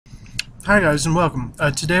Hi guys and welcome.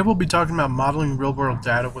 Today we'll be talking about modeling real-world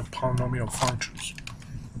data with polynomial functions.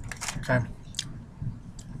 Okay.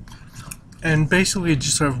 And basically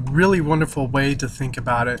just a really wonderful way to think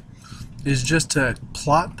about it is just to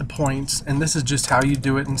plot the points, and this is just how you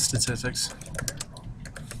do it in statistics.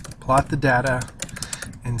 Plot the data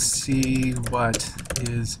and see what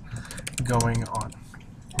is going on.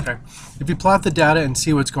 Okay. If you plot the data and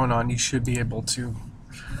see what's going on, you should be able to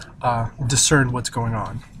discern what's going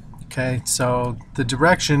on. Okay, so the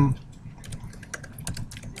direction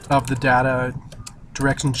of the data,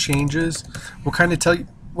 direction changes, will kind of tell you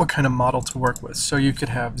what kind of model to work with. So you could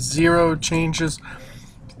have 0 changes.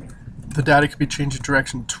 The data could be changed in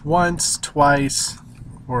direction once, twice,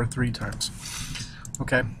 or 3 times.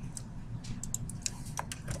 Okay.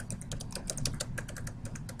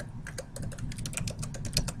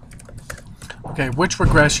 Okay, which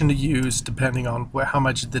regression to use depending on how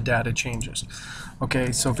much the data changes.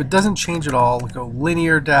 Okay, so if it doesn't change at all, we go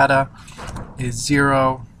linear data is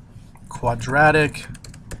 0, quadratic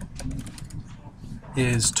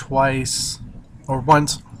is twice or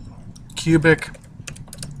once, cubic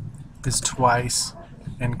is twice,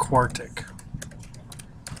 and quartic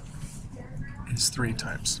is 3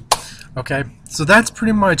 times. Okay, so that's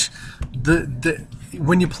pretty much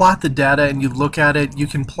when you plot the data and you look at it, you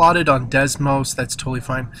can plot it on Desmos, that's totally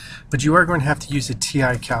fine, but you are going to have to use a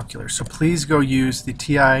TI calculator. So please go use the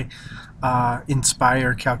TI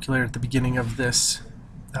Inspire calculator at the beginning of this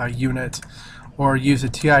unit, or use a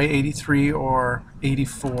TI 83 or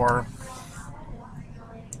 84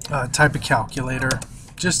 type of calculator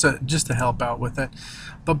just to help out with it.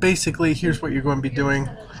 But basically, here's what you're going to be doing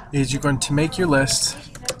is you're going to make your list,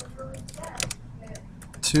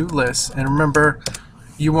 2 lists, and remember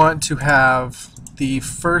you want to have the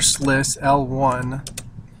first list, L1,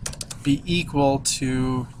 be equal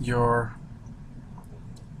to your,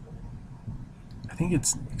 I think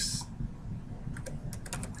it's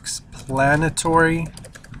explanatory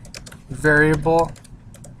variable,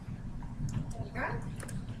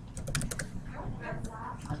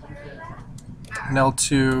 and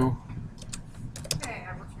L2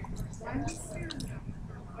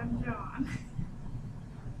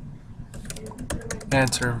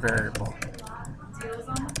 answer variable.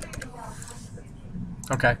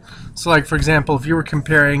 Okay, so like for example, if you were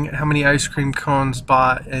comparing how many ice cream cones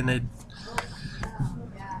bought and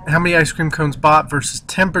how many ice cream cones bought versus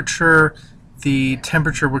temperature, the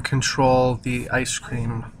temperature would control the ice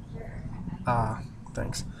cream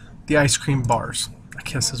the ice cream bars, I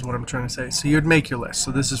guess is what I'm trying to say. So you'd make your list.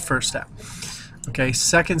 So this is first step. Okay,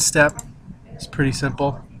 second step is pretty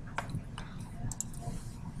simple.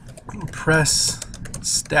 Press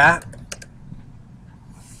stat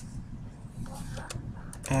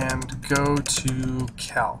and go to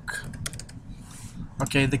calc.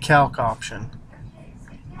 Okay, the calc option.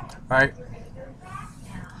 Alright,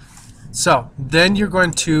 so then you're going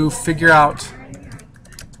to figure out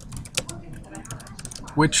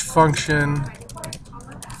which function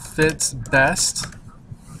fits best.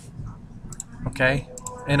 Okay,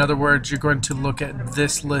 in other words, you're going to look at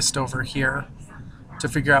this list over here to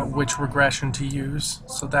figure out which regression to use.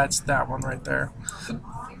 So that's that one right there.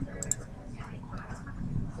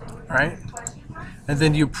 Alright, and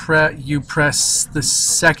then you press the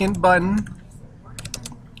second button,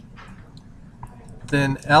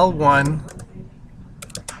 then L1,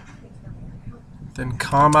 then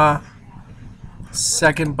comma,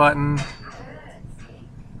 second button,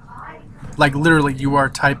 like literally you are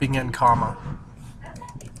typing in comma.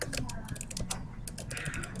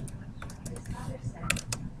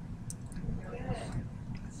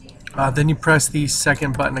 Then you press the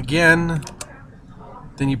second button again,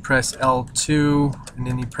 then you press L2, and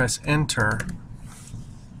then you press enter.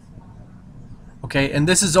 Okay, and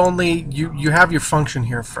this is only, you have your function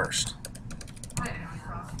here first.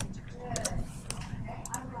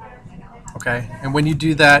 Okay, and when you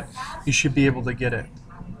do that, you should be able to get it.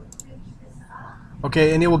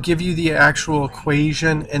 Okay, and it will give you the actual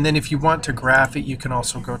equation, and then if you want to graph it, you can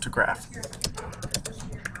also go to graph.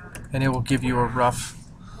 And it will give you a rough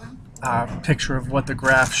picture of what the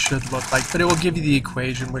graph should look like, but it will give you the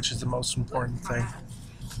equation, which is the most important thing.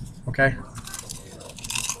 Okay?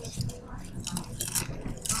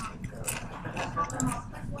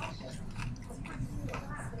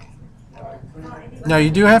 Now you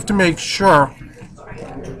do have to make sure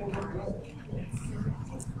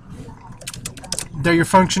that your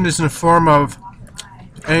function is in the form of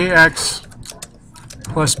ax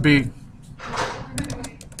plus b,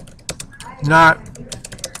 not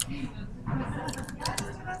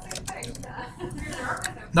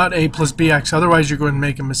a plus bx, otherwise you're going to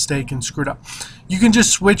make a mistake and screw it up. You can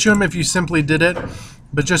just switch them if you simply did it,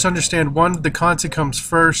 but just understand one, the constant comes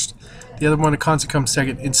first, the other one, the constant comes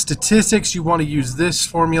second. In statistics, you want to use this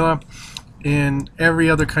formula. In every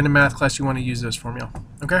other kind of math class, you want to use this formula.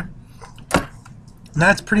 Okay? And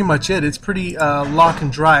that's pretty much it. It's pretty lock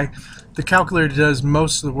and dry. The calculator does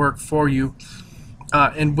most of the work for you.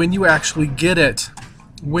 And when you actually get it,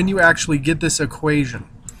 when you actually get this equation,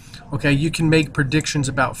 okay, you can make predictions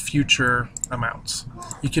about future amounts.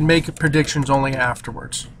 You can make predictions only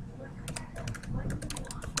afterwards.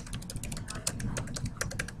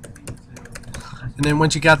 And then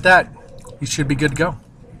once you got that, you should be good to go.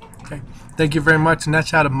 Okay. Thank you very much, and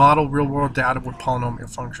that's how to model real-world data with polynomial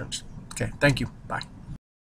functions. Okay, thank you. Bye.